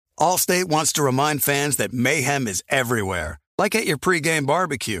Allstate wants to remind fans that mayhem is everywhere, like at your pregame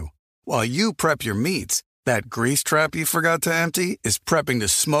barbecue. While you prep your meats, that grease trap you forgot to empty is prepping to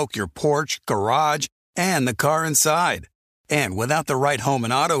smoke your porch, garage, and the car inside. And without the right home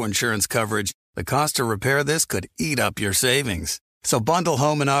and auto insurance coverage, the cost to repair this could eat up your savings. So bundle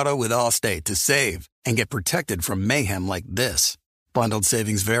home and auto with Allstate to save and get protected from mayhem like this. Bundled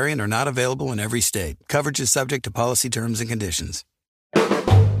savings vary and are not available in every state. Coverage is subject to policy terms and conditions.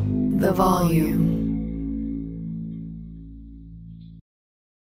 The volume.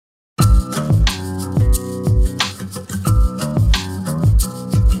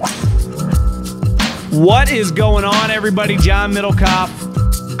 What is going on, everybody? John Middlecoff,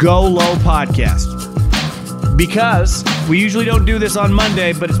 GoLow podcast. Because we usually don't do this on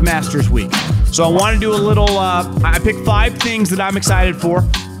Monday, but it's Masters Week. So I want to do a little, I picked 5 things that I'm excited for.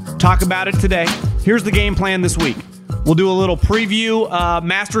 Talk about it today. Here's the game plan this week. We'll do a little preview,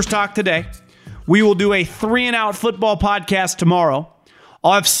 Masters talk today. We will do a 3-and-out football podcast tomorrow.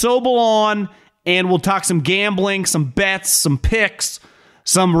 I'll have Sobel on, and we'll talk some gambling, some bets, some picks,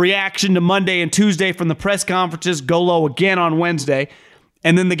 some reaction to Monday and Tuesday from the press conferences. GoLow again on Wednesday.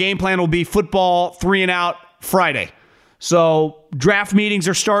 And then the game plan will be football 3-and-out Friday. So draft meetings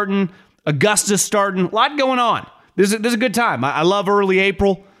are starting. Augusta's starting. A lot going on. This is a good time. I love early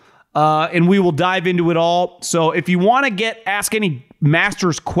April, and we will dive into it all. So if you want to ask any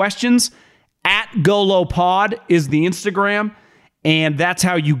Masters questions, at GoLow Pod is the Instagram, and that's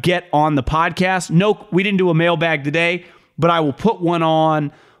how you get on the podcast. No, we didn't do a mailbag today, but I will put one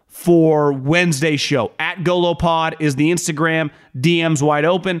on for Wednesday's show. At GoLow Pod is the Instagram. DM's wide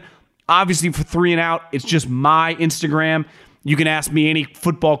open. Obviously, for 3-and-out, it's just my Instagram. You can ask me any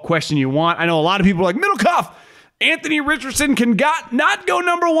football question you want. I know a lot of people are like, Middlecoff, Anthony Richardson can not go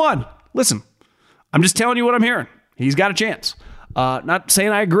number 1. Listen, I'm just telling you what I'm hearing. He's got a chance. Not saying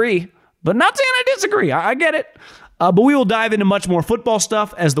I agree, but not saying I disagree. I get it. But we will dive into much more football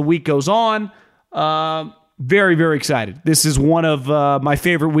stuff as the week goes on. Very, very excited. This is one of my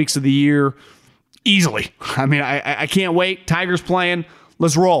favorite weeks of the year, easily. I mean, I can't wait. Tigers playing.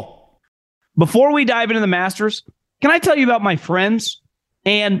 Let's roll. Before we dive into the Masters, can I tell you about my friends?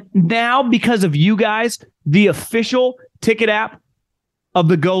 And now, because of you guys, the official ticket app of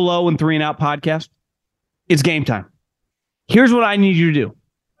the GoLow and 3-and-out podcast, it's game time. Here's what I need you to do.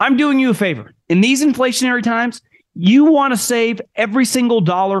 I'm doing you a favor. In these inflationary times, you want to save every single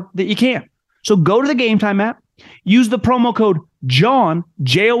dollar that you can. So go to the Game Time app, use the promo code JOHN,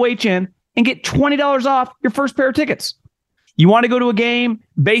 JOHN, and get $20 off your first pair of tickets. You want to go to a game,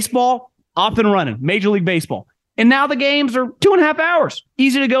 baseball, off and running, Major League Baseball. And now the games are 2.5 hours.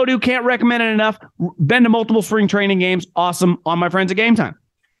 Easy to go to, can't recommend it enough. Been to multiple spring training games, awesome, on my friends at Game Time.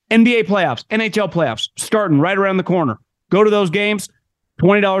 NBA playoffs, NHL playoffs, starting right around the corner. Go to those games,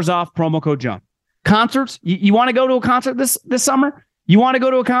 $20 off, promo code JOHN. Concerts, you want to go to a concert this summer? You want to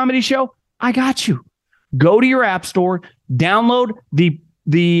go to a comedy show? I got you. Go to your app store, download the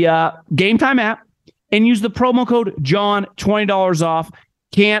Game Time app, and use the promo code JOHN, $20 off.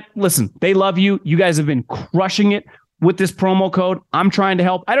 Listen, they love you. You guys have been crushing it with this promo code. I'm trying to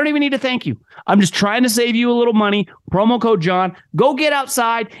help. I don't even need to thank you. I'm just trying to save you a little money. Promo code JOHN. Go get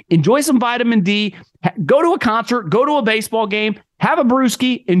outside, enjoy some vitamin D, go to a concert, go to a baseball game, have a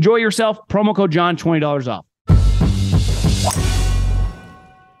brewski, enjoy yourself. Promo code JOHN, $20 off.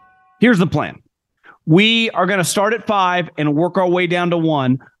 Here's the plan. We are going to start at 5 and work our way down to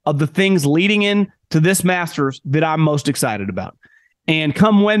 1 of the things leading in to this Masters that I'm most excited about. And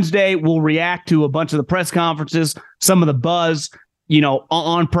come Wednesday, we'll react to a bunch of the press conferences, some of the buzz,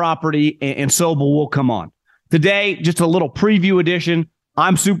 on property, and Sobel will come on. Today, just a little preview edition.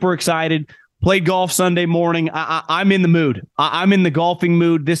 I'm super excited. Played golf Sunday morning. I'm in the mood. I'm in the golfing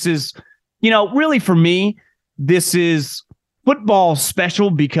mood. This is, really for me, this is football special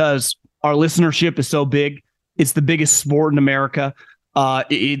because our listenership is so big. It's the biggest sport in America.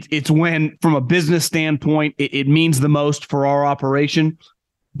 It's when, from a business standpoint, it means the most for our operation.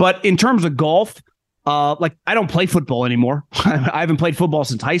 But in terms of golf, I don't play football anymore. I haven't played football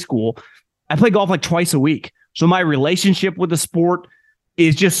since high school. I play golf like twice a week. So my relationship with the sport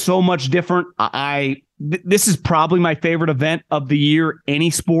is just so much different. This is probably my favorite event of the year, any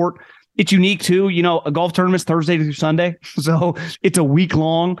sport. It's unique too. A golf tournament's Thursday through Sunday. So it's a week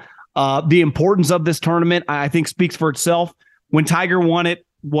long. The importance of this tournament, I think, speaks for itself. When Tiger won it,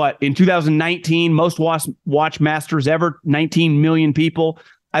 in 2019, most watched Masters ever, 19 million people.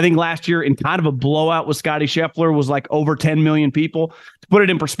 I think last year, in kind of a blowout with Scottie Scheffler, was like over 10 million people. To put it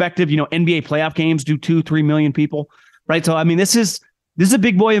in perspective, NBA playoff games do 2-3 million people, right? So, I mean, this is a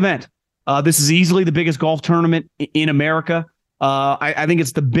big boy event. This is easily the biggest golf tournament in America. I think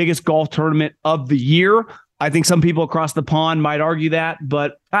it's the biggest golf tournament of the year. I think some people across the pond might argue that,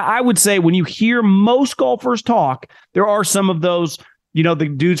 but I would say when you hear most golfers talk, there are some of those,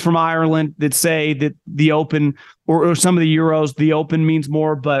 the dudes from Ireland that say that the Open or some of the Euros, the Open means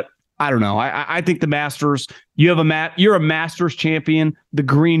more, but I don't know. I think the Masters, you're a Masters champion, the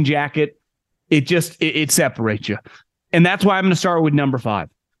green jacket, it separates you. And that's why I'm going to start with number 5.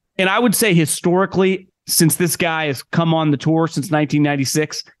 And I would say historically, since this guy has come on the tour since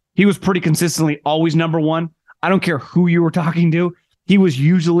 1996, he was pretty consistently always number 1. I don't care who you were talking to. He was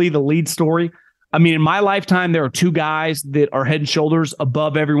usually the lead story. I mean, in my lifetime, there are 2 guys that are head and shoulders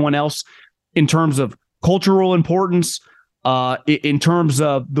above everyone else in terms of cultural importance, in terms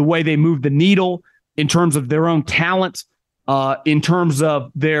of the way they move the needle, in terms of their own talent, in terms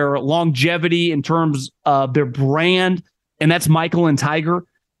of their longevity, in terms of their brand, and that's Michael and Tiger.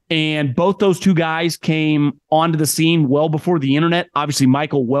 And both those 2 guys came onto the scene well before the internet. Obviously,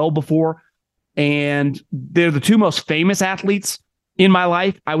 Michael well before. And they're the 2 most famous athletes in my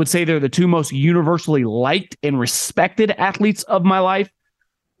life. I would say they're the 2 most universally liked and respected athletes of my life.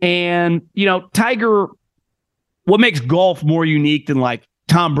 And, Tiger, what makes golf more unique than like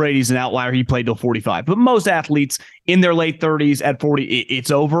Tom Brady's an outlier. He played till 45. But most athletes in their late 30s at 40,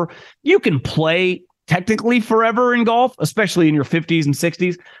 it's over. You can play technically forever in golf, especially in your 50s and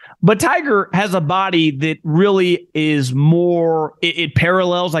 60s. But Tiger has a body that really is more, it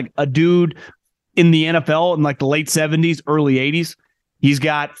parallels like a dude in the NFL in like the late 70s, early 80s. He's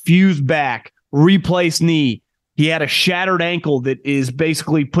got fused back, replaced knee. He had a shattered ankle that is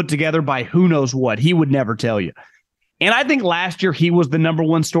basically put together by who knows what. He would never tell you. And I think last year he was the number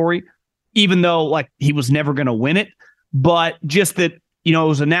 1 story, even though like he was never going to win it. But just that, it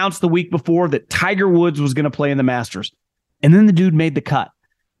was announced the week before that Tiger Woods was going to play in the Masters. And then the dude made the cut.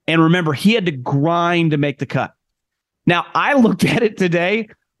 And remember, he had to grind to make the cut. Now, I looked at it today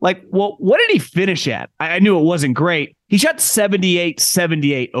like, well, what did he finish at? I knew it wasn't great. He shot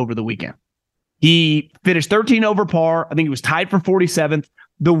 78 over the weekend. He finished 13 over par. I think he was tied for 47th,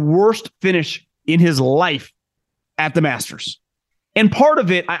 the worst finish in his life at the Masters. And part of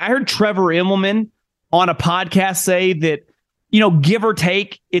it, I heard Trevor Immelman on a podcast say that, give or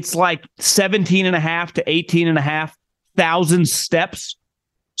take, it's like 17.5 to 18.5 thousand steps.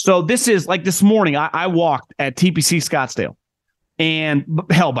 So this is like this morning, I walked at TPC Scottsdale. And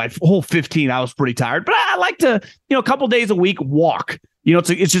hell, by whole 15, I was pretty tired. But I like to, a couple days a week walk.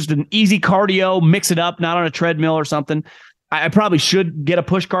 It's just an easy cardio, mix it up, not on a treadmill or something. I probably should get a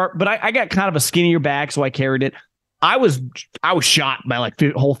push cart, but I got kind of a skinnier bag, so I carried it. I was shot by like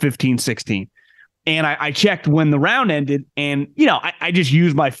hole 15, 16. And I checked when the round ended, and, I just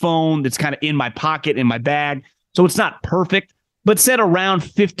used my phone that's kind of in my pocket, in my bag. So it's not perfect, but said around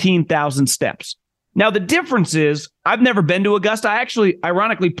 15,000 steps. Now, the difference is I've never been to Augusta. I actually,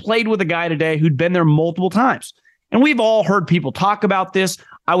 ironically, played with a guy today who'd been there multiple times. And we've all heard people talk about this.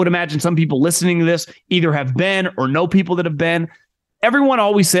 I would imagine some people listening to this either have been or know people that have been. Everyone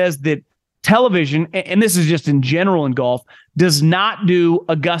always says that television, and this is just in general in golf, does not do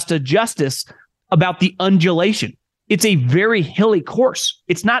Augusta justice about the undulation. It's a very hilly course.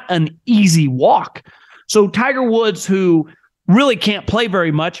 It's not an easy walk. So Tiger Woods, who really can't play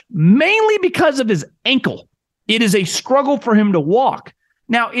very much, mainly because of his ankle, it is a struggle for him to walk.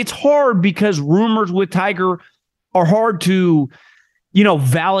 Now, it's hard because rumors with Tiger are hard to,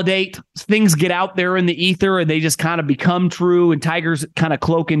 validate. Things get out there in the ether and they just kind of become true, and Tiger's kind of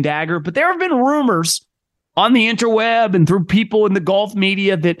cloak and dagger. But there have been rumors on the interweb and through people in the golf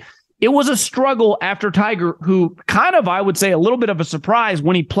media that it was a struggle after Tiger, who kind of, I would say, a little bit of a surprise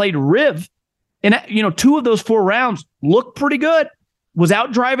when he played Riv. And, 2 of those 4 rounds looked pretty good. Was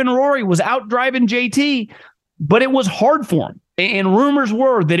out driving Rory, was out driving JT, but it was hard for him. And rumors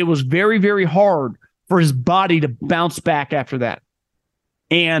were that it was very, very hard for his body to bounce back after that.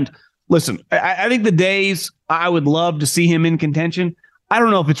 And listen, I think the days I would love to see him in contention, I don't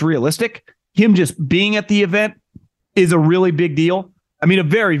know if it's realistic. Him just being at the event is a really big deal. I mean, a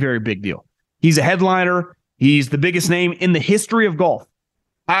very, very big deal. He's a headliner. He's the biggest name in the history of golf.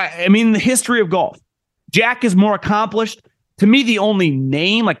 I mean, the history of golf. Jack is more accomplished. To me, the only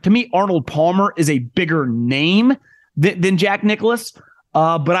name, to me, Arnold Palmer is a bigger name than Jack Nicklaus.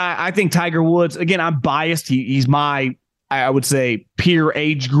 But I think Tiger Woods, again, I'm biased. He's my, I would say, peer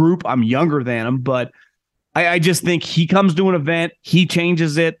age group. I'm younger than him, but I just think he comes to an event, he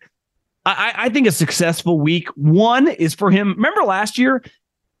changes it. I think a successful week, one, is for him. Remember last year,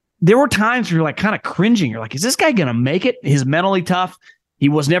 there were times where you're kind of cringing. You're like, is this guy going to make it? He's mentally tough. He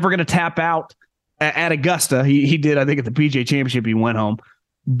was never going to tap out at Augusta. He did, I think, at the PGA Championship, he went home.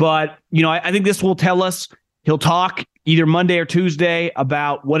 But, I think this will tell us He'll talk either Monday or Tuesday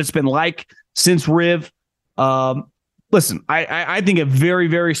about what it's been like since Riv. Listen, I think a very,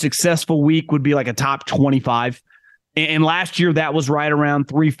 very successful week would be like a top 25. And last year that was right around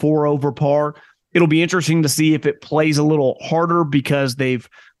 3-4 over par. It'll be interesting to see if it plays a little harder because they've,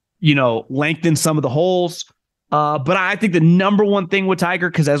 lengthened some of the holes. But I think the number one thing with Tiger,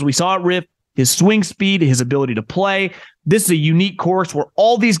 because as we saw at Riv, his swing speed, his ability to play. This is a unique course where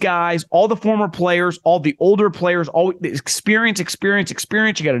all these guys, all the former players, all the older players, all the experience.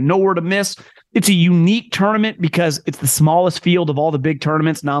 You got to know where to miss. It's a unique tournament because it's the smallest field of all the big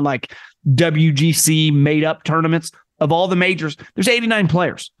tournaments, not like WGC made-up tournaments. Of all the majors, there's 89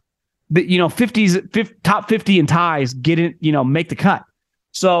 players. Top 50 in ties get in, make the cut.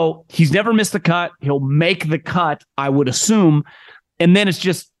 So he's never missed the cut. He'll make the cut, I would assume. And then it's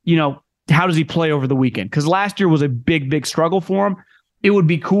just, how does he play over the weekend? Because last year was a big, big struggle for him. It would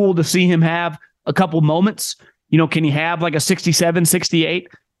be cool to see him have a couple moments. Can he have like a 67, 68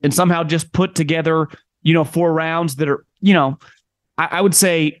 and somehow just put together, 4 rounds that are, I would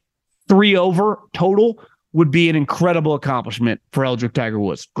say 3 over total would be an incredible accomplishment for Eldrick Tiger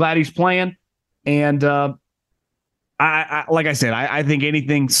Woods. Glad he's playing. And I like I said, I think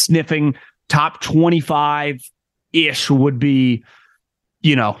anything sniffing top 25-ish would be,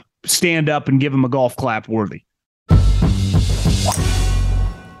 stand up and give him a golf clap worthy.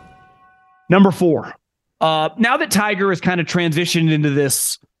 Number 4. Now that Tiger has kind of transitioned into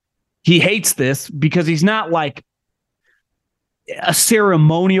this, he hates this because he's not like a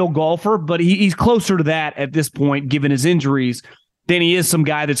ceremonial golfer, but he's closer to that at this point, given his injuries, than he is some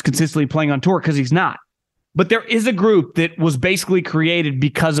guy that's consistently playing on tour, because he's not. But there is a group that was basically created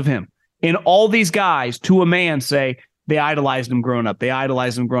because of him. And all these guys, to a man, say, they idolized him growing up.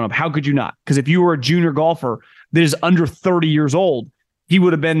 How could you not? Because if you were a junior golfer that is under 30 years old, he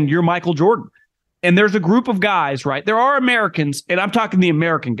would have been your Michael Jordan. And there's a group of guys, right? There are Americans, and I'm talking the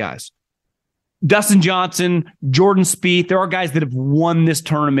American guys. Dustin Johnson, Jordan Spieth. There are guys that have won this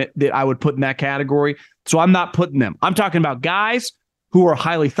tournament that I would put in that category. So I'm not putting them. I'm talking about guys who are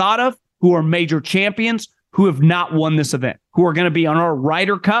highly thought of, who are major champions, who have not won this event, who are going to be on our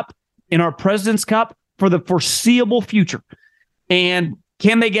Ryder Cup, in our President's Cup, for the foreseeable future. And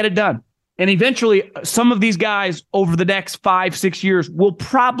can they get it done? And eventually, some of these guys over the next 5-6 years will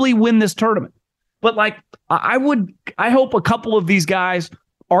probably win this tournament. But I hope a couple of these guys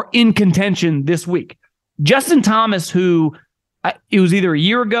are in contention this week. Justin Thomas, who it was either a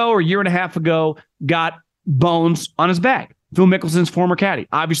year ago or a year and a half ago, got Bones on his bag. Phil Mickelson's former caddy.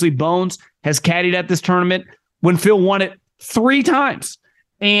 Obviously, Bones has caddied at this tournament when Phil won it 3 times.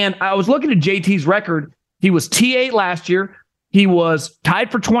 And I was looking at JT's record. He was T8 last year. He was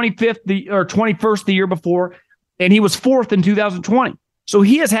tied for 21st the year before, and he was 4th in 2020. So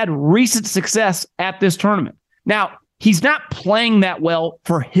he has had recent success at this tournament. Now, he's not playing that well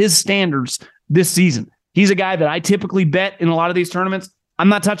for his standards this season. He's a guy that I typically bet in a lot of these tournaments. I'm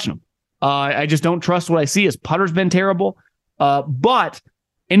not touching him. I just don't trust what I see. His putter's been terrible. But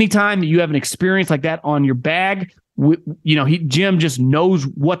anytime that you have an experience like that on your bag, Jim just knows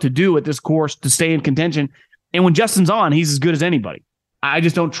what to do at this course to stay in contention. And when Justin's on, he's as good as anybody. I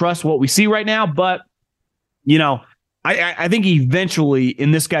just don't trust what we see right now. But, I think eventually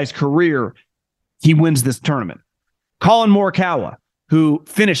in this guy's career, he wins this tournament. Colin Morikawa, who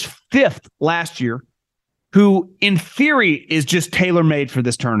finished 5th last year, who in theory is just tailor-made for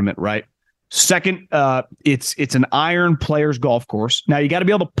this tournament, right? Second, it's an iron player's golf course. Now you got to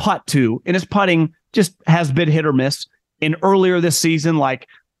be able to putt too, and his putting just has been hit or miss. And earlier this season, like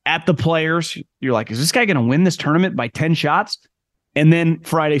at the Players, you're like, is this guy going to win this tournament by 10 shots? And then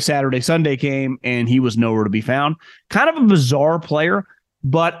Friday, Saturday, Sunday came, and he was nowhere to be found. Kind of a bizarre player,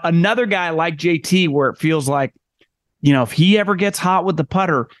 but another guy like JT, where it feels like, if he ever gets hot with the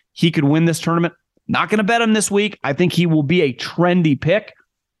putter, he could win this tournament. Not going to bet him this week. I think he will be a trendy pick,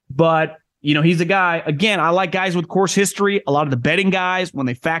 but he's a guy, again, I like guys with course history. A lot of the betting guys, when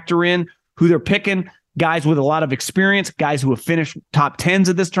they factor in who they're picking, guys with a lot of experience, guys who have finished top 10s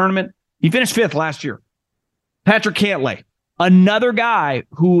at this tournament. He finished 5th last year. Patrick Cantlay, another guy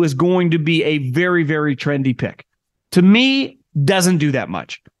who is going to be a very, very trendy pick. To me, doesn't do that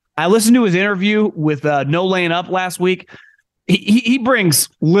much. I listened to his interview with No Laying Up last week. He brings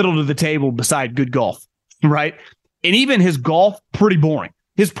little to the table beside good golf, right? And even his golf, pretty boring.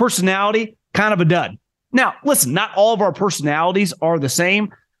 His personality, kind of a dud. Now, listen, not all of our personalities are the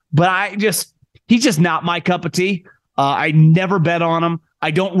same, but he's just not my cup of tea. I never bet on him.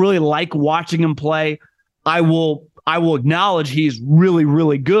 I don't really like watching him play. I will acknowledge he's really,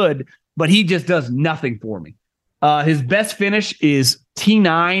 really good, but he just does nothing for me. His best finish is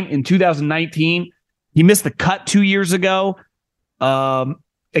T9 in 2019. He missed the cut 2 years ago.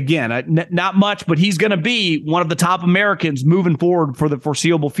 Again, not much, but he's going to be one of the top Americans moving forward for the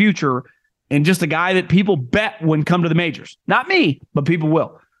foreseeable future, and just a guy that people bet when come to the majors. Not me, but people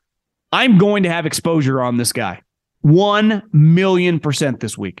will. I'm going to have exposure on this guy. 1,000,000%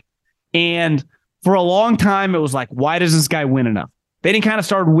 this week. And for a long time, it was like, why does this guy win enough? Then he kind of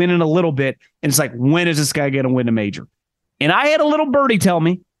started winning a little bit, and it's like, when is this guy going to win a major? And I had a little birdie tell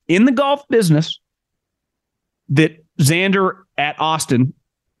me in the golf business that Xander at Austin,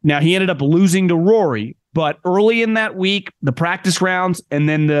 now he ended up losing to Rory, but early in that week, the practice rounds and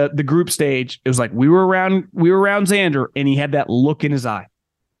then the group stage, it was like we were around Xander, and he had that look in his eye.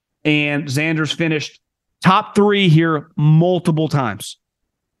 And Xander's finished top 3 here multiple times.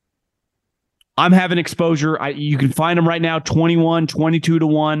 I'm having exposure. You can find him right now, 21, 22 to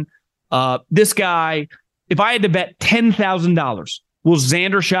 1. This guy, if I had to bet $10,000, will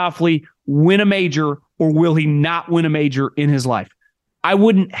Xander Schauffele win a major or will he not win a major in his life? I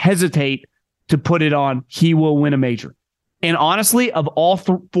wouldn't hesitate to put it on he will win a major. And honestly, of all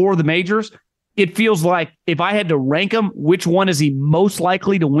 4 of the majors, it feels like if I had to rank them, which one is he most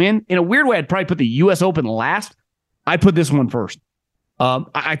likely to win? In a weird way, I'd probably put the U.S. Open last. I'd put this one first.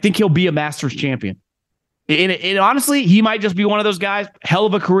 I think he'll be a Masters champion. And honestly, he might just be one of those guys, hell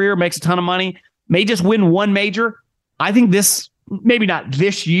of a career, makes a ton of money, may just win one major. I think this, maybe not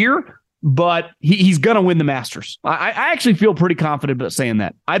this year, but he's going to win the Masters. I actually feel pretty confident about saying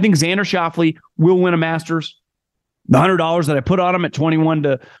that. I think Xander Schauffele will win a Masters. The $100 that I put on him at 21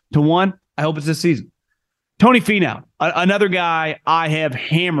 to 1, I hope it's this season. Tony Finau, another guy I have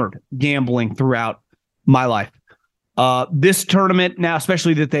hammered gambling throughout my life. This tournament now,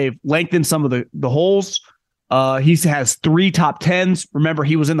 especially that they've lengthened some of the holes, he has 3 top 10s. Remember,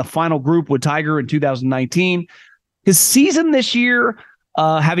 he was in the final group with Tiger in 2019. His season this year,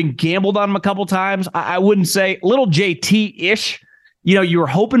 having gambled on him a couple times, I wouldn't say a little JT-ish. You know, you were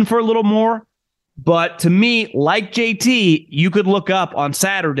hoping for a little more. But to me, like JT, you could look up on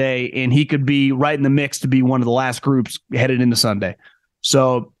Saturday and he could be right in the mix to be one of the last groups headed into Sunday.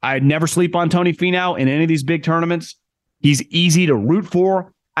 So I'd never sleep on Tony Finau in any of these big tournaments. He's easy to root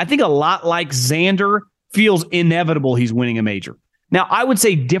for. I think a lot like Xander, feels inevitable he's winning a major. Now, I would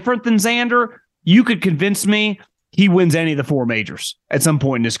say different than Xander, you could convince me he wins any of the 4 majors at some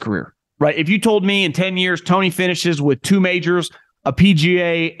point in his career, right? If you told me in 10 years, Tony finishes with 2 majors, a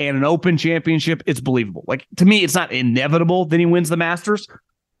PGA and an Open championship, it's believable. Like, to me, it's not inevitable that he wins the Masters,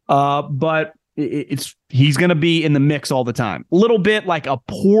 but he's going to be in the mix all the time. A little bit like a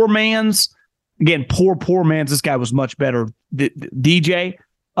poor man's, again, poor man's, this guy was much better, DJ,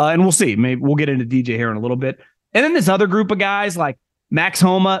 and we'll see. Maybe we'll get into DJ here in a little bit. And then this other group of guys like Max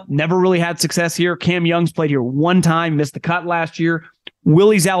Homa, never really had success here. Cam Young's played here one time, missed the cut last year.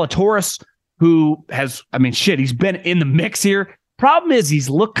 Willie Zalatoris, who has, he's been in the mix here. Problem is he's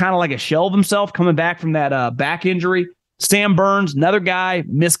looked kind of like a shell of himself coming back from that back injury. Sam Burns, another guy,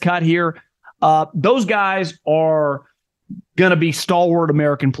 miscut here. Those guys are going to be stalwart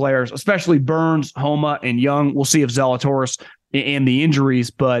American players, especially Burns, Homa, and Young. We'll see if Zalatoris and the injuries,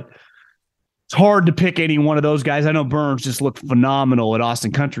 but it's hard to pick any one of those guys. I know Burns just looked phenomenal at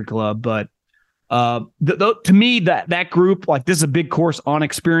Austin Country Club, but to me, that group, like this is a big course on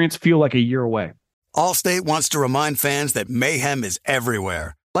experience, feel like a year away. Allstate wants to remind fans that mayhem is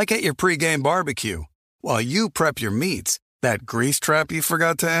everywhere, like at your pregame barbecue. While you prep your meats, that grease trap you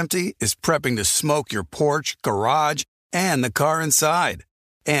forgot to empty is prepping to smoke your porch, garage, and the car inside.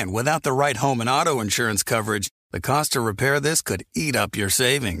 And without the right home and auto insurance coverage, the cost to repair this could eat up your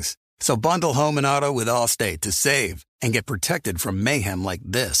savings. So bundle home and auto with Allstate to save and get protected from mayhem like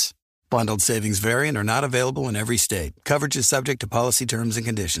this. Bundled savings vary and are not available in every state. Coverage is subject to policy terms and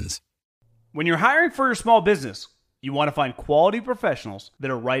conditions. When you're hiring for your small business, you want to find quality professionals that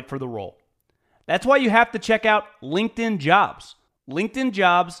are right for the role. That's why you have to check out LinkedIn Jobs. LinkedIn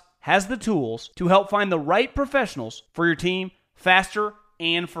Jobs has the tools to help find the right professionals for your team faster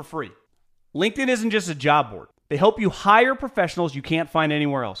and for free. LinkedIn isn't just a job board. They help you hire professionals you can't find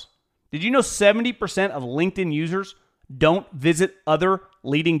anywhere else. Did you know 70% of LinkedIn users don't visit other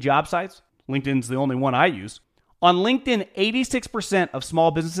leading job sites? LinkedIn's the only one I use. On LinkedIn, 86% of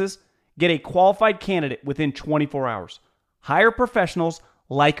small businesses get a qualified candidate within 24 hours. Hire professionals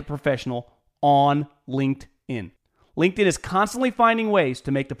like a professional on LinkedIn. LinkedIn is constantly finding ways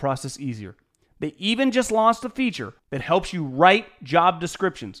to make the process easier. They even just launched a feature that helps you write job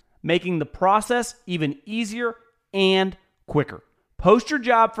descriptions, making the process even easier and quicker. Post your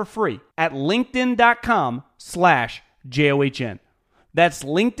job for free at linkedin.com/JOHN. That's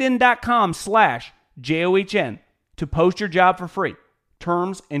linkedin.com/JOHN to post your job for free.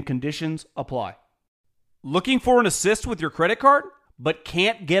 Terms and conditions apply. Looking for an assist with your credit card, but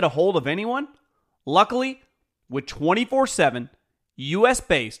can't get a hold of anyone? Luckily, with 24/7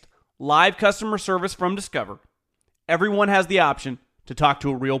 US-based live customer service from Discover, everyone has the option to talk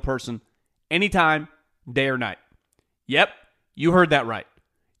to a real person anytime, day or night. Yep, you heard that right.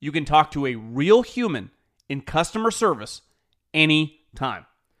 You can talk to a real human in customer service anytime.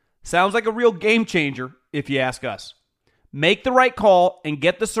 Sounds like a real game changer if you ask us. Make the right call and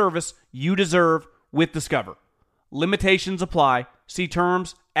get the service you deserve with Discover. Limitations apply. See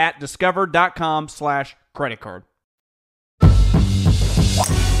terms at discover.com/credit card.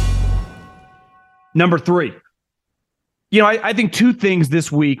 Number 3. I think 2 things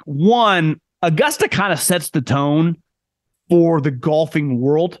this week. One, Augusta kind of sets the tone for the golfing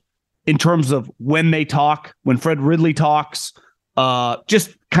world in terms of when they talk, when Fred Ridley talks,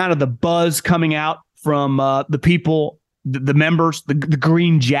 just kind of the buzz coming out from the people, the members, the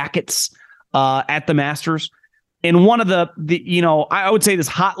green jackets at the Masters. And one of the I would say this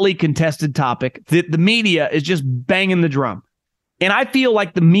hotly contested topic, the media is just banging the drum. And I feel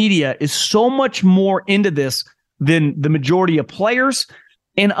like the media is so much more into this than the majority of players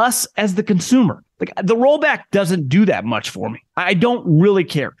and us as the consumer. Like, the rollback doesn't do that much for me. I don't really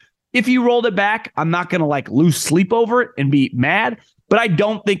care. If you rolled it back, I'm not going to lose sleep over it and be mad, but I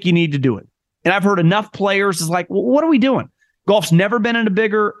don't think you need to do it. And I've heard enough players is like, well, what are we doing? Golf's never been in a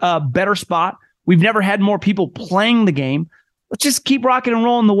better spot. We've never had more people playing the game. Let's just keep rocking and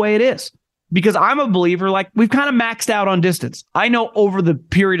rolling the way it is. Because I'm a believer, we've kind of maxed out on distance. I know over the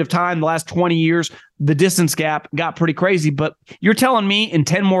period of time, the last 20 years, the distance gap got pretty crazy. But you're telling me in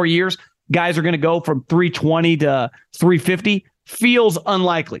 10 more years, guys are going to go from 320 to 350? Feels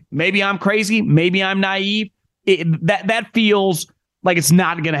unlikely. Maybe I'm crazy. Maybe I'm naive. That feels like it's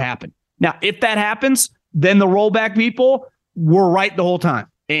not going to happen. Now, if that happens, then the rollback people were right the whole time.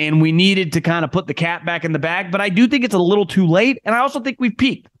 And we needed to kind of put the cat back in the bag. But I do think it's a little too late. And I also think we've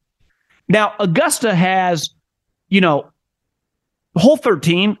peaked. Now, Augusta has, hole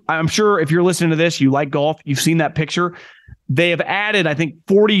 13. I'm sure if you're listening to this, you like golf. You've seen that picture. They have added, I think,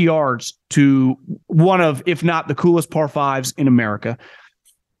 40 yards to one of, if not the coolest par 5s in America.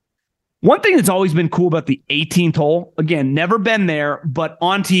 One thing that's always been cool about the 18th hole, again, never been there, but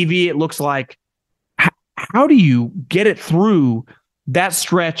on TV, it looks like, how do you get it through that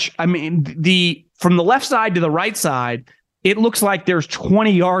stretch? I mean, from the left side to the right side, it looks like there's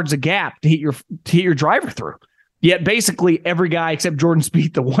 20 yards of gap to hit your driver through. Yet basically every guy except Jordan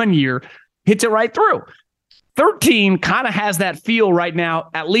Spieth the one year hits it right through. 13 kind of has that feel right now,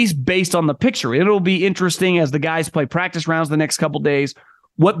 at least based on the picture. It'll be interesting as the guys play practice rounds the next couple days,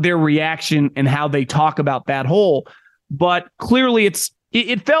 what their reaction and how they talk about that hole. But clearly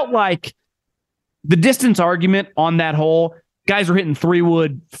it felt like the distance argument on that hole, guys are hitting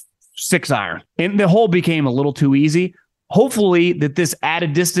 3-wood 6-iron, and the hole became a little too easy. Hopefully that this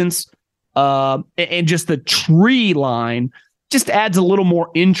added distance and just the tree line just adds a little more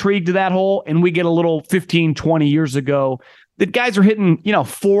intrigue to that hole. And we get a little 15, 20 years ago that guys are hitting,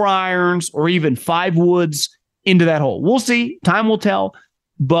 4-irons or even 5-woods into that hole. We'll see. Time will tell.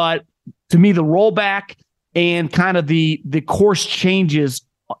 But to me, the rollback and kind of the course changes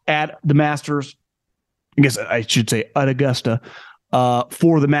at the Masters, I guess I should say at Augusta,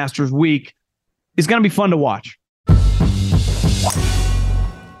 for the Masters week is going to be fun to watch.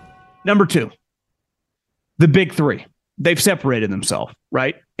 Number 2, the big 3. They've separated themselves,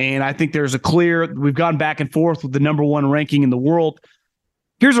 right? And I think there's we've gone back and forth with the number 1 ranking in the world.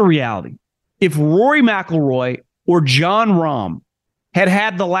 Here's a reality. If Rory McIlroy or Jon Rahm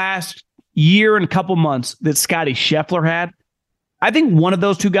had the last year and a couple months that Scottie Scheffler had, I think one of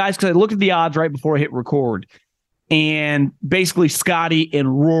those 2 guys, because I looked at the odds right before I hit record, and basically Scottie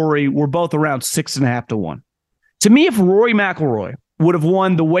and Rory were both around 6.5 to 1. To me, if Rory McIlroy would have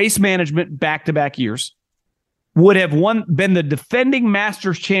won the Waste Management back-to-back years, would have been the defending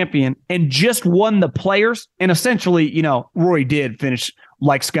Masters champion and just won the Players, and essentially, Rory did finish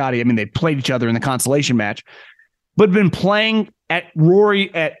like Scottie. I mean, they played each other in the consolation match, but been playing at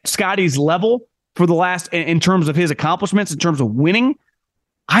Scottie's level for the last, in terms of his accomplishments, in terms of winning,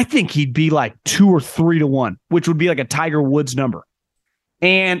 I think he'd be like 2 or 3 to 1, which would be like a Tiger Woods number.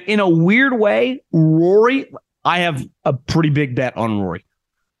 And in a weird way, Rory, I have a pretty big bet on Rory.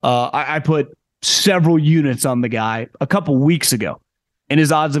 I put several units on the guy a couple weeks ago, and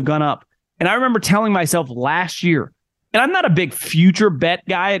his odds have gone up. And I remember telling myself last year, and I'm not a big future bet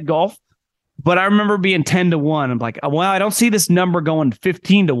guy at golf, but I remember being 10 to 1. I'm like, well, I don't see this number going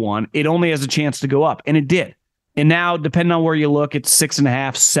 15 to 1. It only has a chance to go up. And it did. And now, depending on where you look, it's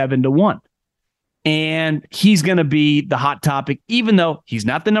 6.5, 7 to 1. And he's going to be the hot topic, even though he's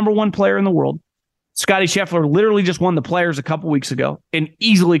not the number 1 player in the world. Scottie Scheffler literally just won the Players a couple weeks ago and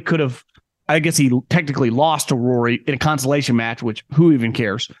easily could have, I guess he technically lost to Rory in a consolation match, which who even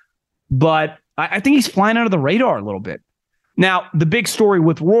cares? But I think he's flying under the radar a little bit. Now, the big story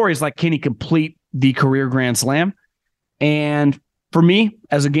with Rory is like, can he complete the career Grand Slam? And for me,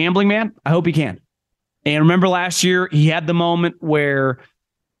 as a gambling man, I hope he can. And remember last year, he had the moment where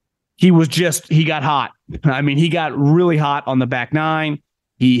he got hot. I mean, he got really hot on the back nine.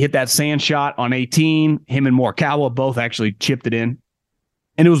 He hit that sand shot on 18. Him and Morikawa both actually chipped it in.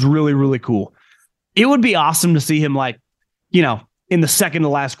 And it was really, really cool. It would be awesome to see him in the second to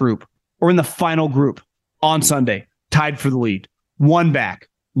last group or in the final group on Sunday, tied for the lead, one back,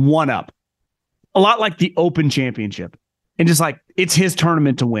 one up. A lot like the Open Championship. And just like, it's his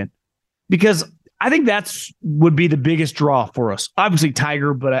tournament to win. Because I think would be the biggest draw for us. Obviously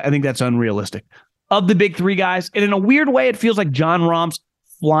Tiger, but I think that's unrealistic. Of the big three guys, and in a weird way, it feels like Jon Rahm's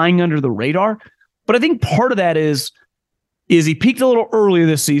flying under the radar. But I think part of that is he peaked a little earlier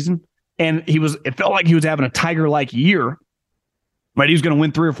this season, and it felt like he was having a Tiger-like year. Right? He was going to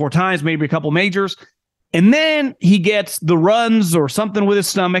win 3 or 4 times, maybe a couple majors. And then he gets the runs or something with his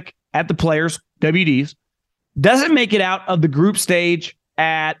stomach at the Players, WDs, doesn't make it out of the group stage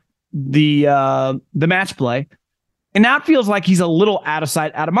at the match play. And now it feels like he's a little out of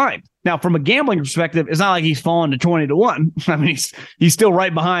sight, out of mind. Now, from a gambling perspective, it's not like he's fallen to 20-1. I mean, he's still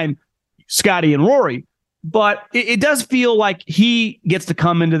right behind Scotty and Rory. But it does feel like he gets to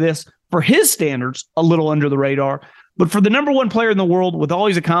come into this, for his standards, a little under the radar. But for the number one player in the world, with all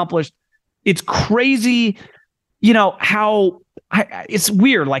he's accomplished, it's crazy, how it's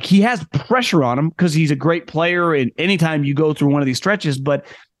weird. Like, he has pressure on him because he's a great player, and anytime you go through one of these stretches, but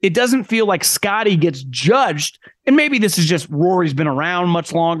it doesn't feel like Scotty gets judged. And maybe this is just Rory's been around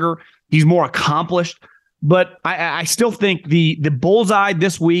much longer. He's more accomplished. But I still think the bullseye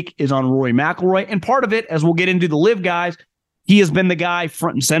this week is on Rory McIlroy. And part of it, as we'll get into the live guys, he has been the guy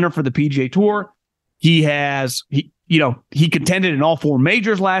front and center for the PGA Tour. He contended in all 4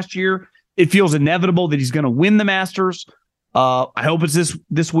 majors last year. It feels inevitable that he's going to win the Masters. I hope it's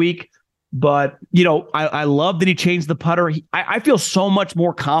this week. But, I love that he changed the putter. I feel so much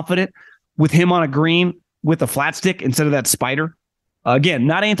more confident with him on a green with a flat stick instead of that spider. Again,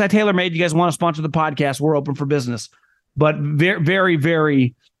 not anti-TaylorMade. You guys want to sponsor the podcast, we're open for business. But very, very,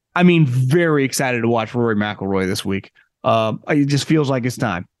 very, very excited to watch Rory McIlroy this week. It just feels like it's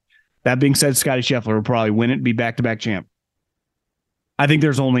time. That being said, Scottie Scheffler will probably win it and be back-to-back champ. I think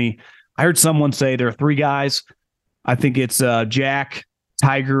I heard someone say there are 3 guys. I think it's Jack,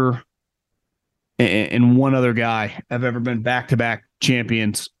 Tiger, and one other guy have ever been back-to-back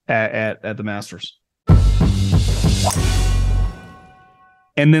champions at the Masters.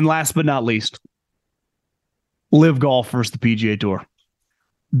 And then last but not least, live golf versus the PGA Tour.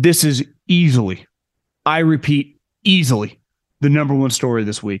 This is easily, I repeat, easily the number one story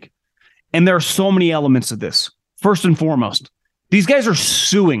this week. And there are so many elements of this. First and foremost, these guys are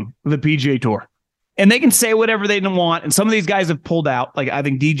suing the PGA Tour. And they can say whatever they want. And some of these guys have pulled out. Like, I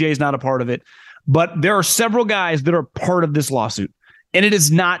think DJ is not a part of it. But there are several guys that are part of this lawsuit. And it is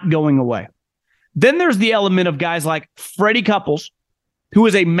not going away. Then there's the element of guys like Freddie Couples, who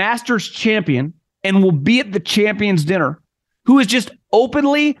is a Masters champion and will be at the champions dinner, who is just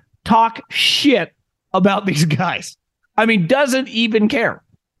openly talk shit about these guys. I mean, doesn't even care.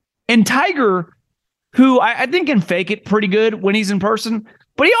 And Tiger, who I think can fake it pretty good when he's in person,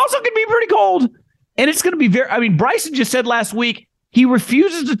 but he also can be pretty cold. And it's going to be Bryson just said last week, he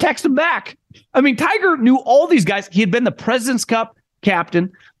refuses to text him back. I mean, Tiger knew all these guys. He had been the President's Cup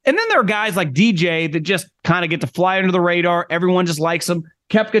captain. And then there are guys like DJ that just kind of get to fly under the radar. Everyone just likes him.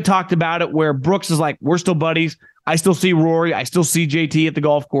 Koepka talked about it, where Brooks is like, we're still buddies. I still see Rory. I still see JT at the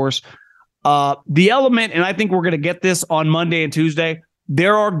golf course. The element, and I think we're going to get this on Monday and Tuesday,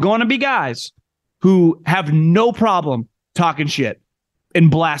 there are going to be guys who have no problem talking shit and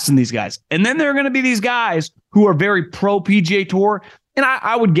blasting these guys. And then there are going to be these guys who are very pro PGA Tour. And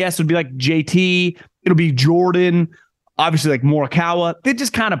I would guess it would be like JT. It'll be Jordan. Obviously, like Morikawa. They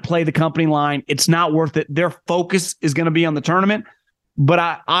just kind of play the company line. It's not worth it. Their focus is going to be on the tournament.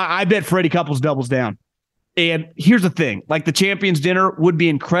 But I bet Freddie Couples doubles down. And here's the thing. Like, the Champions Dinner would be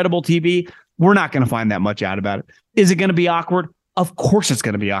incredible TV. We're not going to find that much out about it. Is it going to be awkward? Of course it's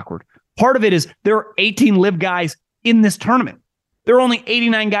going to be awkward. Part of it is there are 18 live guys in this tournament. There are only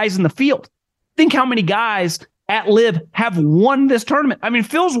 89 guys in the field. Think how many guys at live have won this tournament. I mean,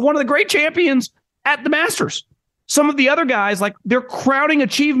 Phil's one of the great champions at the Masters. Some of the other guys, like, their crowning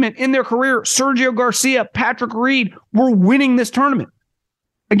achievement in their career, Sergio Garcia, Patrick Reed, were winning this tournament.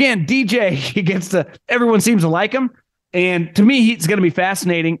 Again, DJ, everyone seems to like him. And to me, it's going to be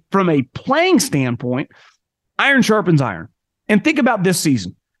fascinating from a playing standpoint. Iron sharpens iron. And think about this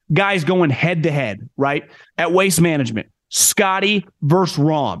season. Guys going head-to-head, right, at Waste Management. Scotty versus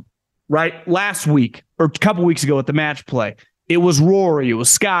Rom, right? Last week, or a couple weeks ago at the match play, it was Rory, it was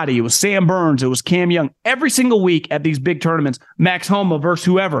Scotty, it was Sam Burns, it was Cam Young. Every single week at these big tournaments, Max Homa versus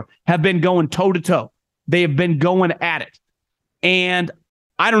whoever have been going toe-to-toe. They have been going at it. And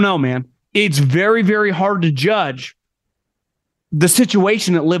I don't know, man. It's very, very hard to judge the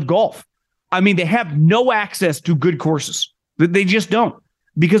situation at Live Golf. I mean, they have no access to good courses. They just don't.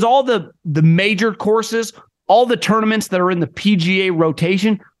 Because all the major courses, all the tournaments that are in the PGA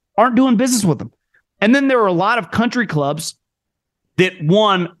rotation aren't doing business with them. And then there are a lot of country clubs that,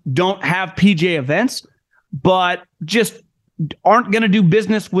 one, don't have PGA events, but just aren't going to do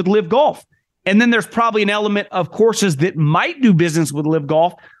business with Live Golf. And then there's probably an element of courses that might do business with Live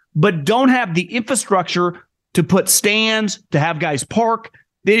Golf, but don't have the infrastructure to put stands, to have guys park.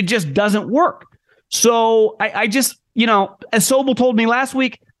 It just doesn't work. So I just, as Sobel told me last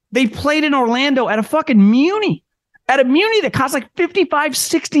week, they played in Orlando at a fucking Muni, at a Muni that costs like $55,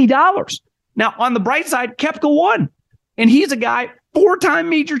 $60. Now, on the bright side, Koepka won, and he's a guy, 4-time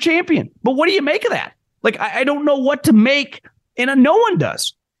major champion. But what do you make of that? Like, I don't know what to make, and no one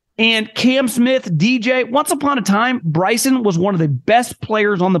does. And Cam Smith, DJ, once upon a time, Bryson was one of the best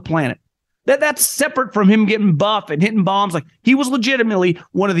players on the planet. That's separate from him getting buff and hitting bombs. Like, he was legitimately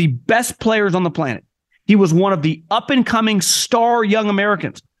one of the best players on the planet. He was one of the up-and-coming star young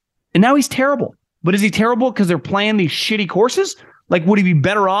Americans. And now he's terrible. But is he terrible because they're playing these shitty courses? Like, would he be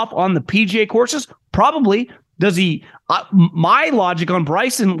better off on the PGA courses? Probably. Does he? My logic on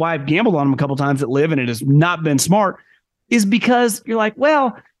Bryson, why I've gambled on him a couple times at Live, and it has not been smart, is because you're like,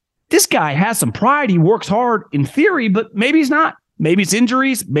 well, this guy has some pride. He works hard in theory, but maybe he's not. Maybe it's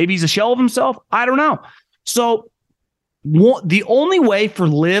injuries. Maybe he's a shell of himself. I don't know. So the only way for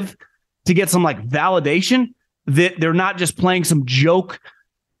Liv to get some like validation that they're not just playing some joke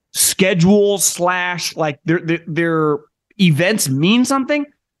schedule / like their events mean something,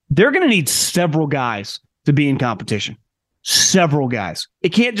 they're going to need several guys to be in competition. Several guys. It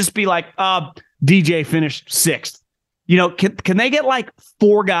can't just be like, DJ finished 6th. Can they get like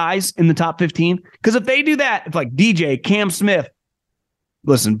 4 guys in the top 15? Because if they do that, if like DJ, Cam Smith,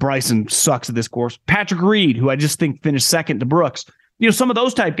 listen, Bryson sucks at this course. Patrick Reed, who I just think finished 2nd to Brooks. Some of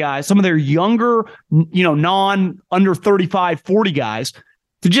those type guys, some of their younger, under 35, 40 guys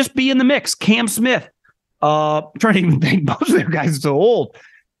to just be in the mix. Cam Smith, I'm trying to even think most of their guys are so old.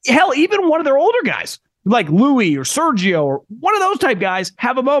 Hell, even one of their older guys, like Louis or Sergio or one of those type guys,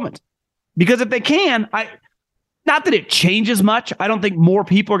 have a moment. Because if they can, not that it changes much. I don't think more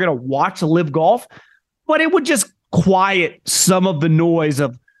people are going to watch Live Golf, but it would just quiet some of the noise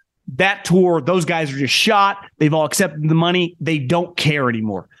of that tour. Those guys are just shot. They've all accepted the money. They don't care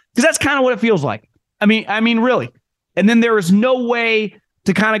anymore. Because that's kind of what it feels like. I mean, really. And then there is no way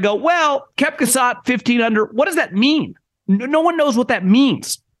to kind of go, well, Koepka shot 15 under. What does that mean? No one knows what that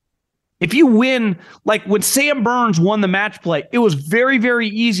means. If you win, like when Sam Burns won the match play, it was very, very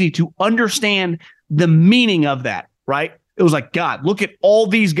easy to understand the meaning of that, right? It was like, God, look at all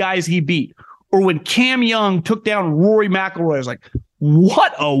these guys he beat. Or when Cam Young took down Rory McIlroy, I was like,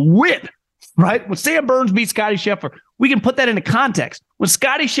 what a win, right? When Sam Burns beat Scotty Scheffler, we can put that into context. When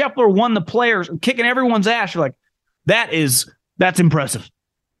Scotty Scheffler won the Players and kicking everyone's ass, you're like, that's impressive.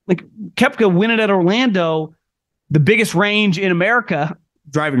 Like Koepka winning at Orlando, the biggest range in America,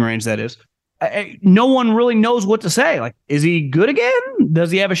 driving range that is, no one really knows what to say. Like, is he good again? Does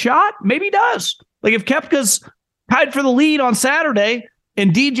he have a shot? Maybe he does. Like if Koepka's tied for the lead on Saturday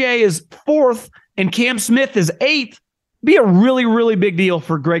and DJ is 4th and Cam Smith is 8th, be a really, really big deal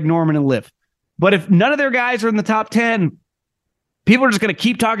for Greg Norman and Liv. But if none of their guys are in the top 10, people are just going to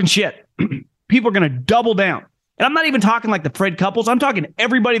keep talking shit. People are going to double down. And I'm not even talking like the Fred Couples. I'm talking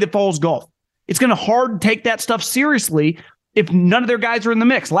everybody that follows golf. It's going to hard take that stuff seriously if none of their guys are in the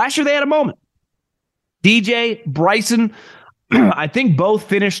mix. Last year they had a moment. DJ, Bryson, I think both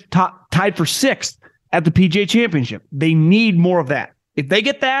finished tied for 6th at the PGA Championship. They need more of that. If they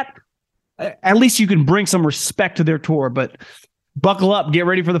get that, at least you can bring some respect to their tour. But buckle up. Get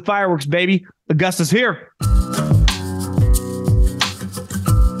ready for the fireworks, baby. Augusta's here.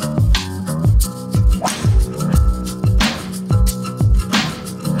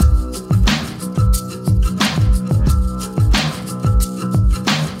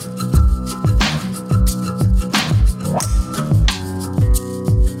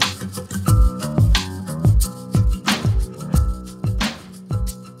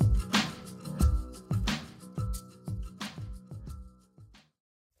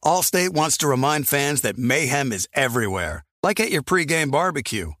 Allstate wants to remind fans that mayhem is everywhere, like at your pregame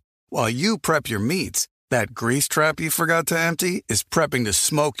barbecue. While you prep your meats, that grease trap you forgot to empty is prepping to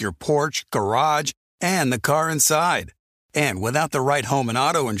smoke your porch, garage, and the car inside. And without the right home and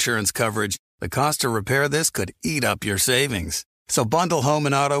auto insurance coverage, the cost to repair this could eat up your savings. So bundle home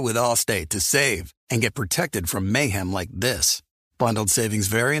and auto with Allstate to save and get protected from mayhem like this. Bundled savings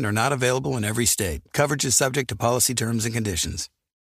vary and are not available in every state. Coverage is subject to policy terms and conditions.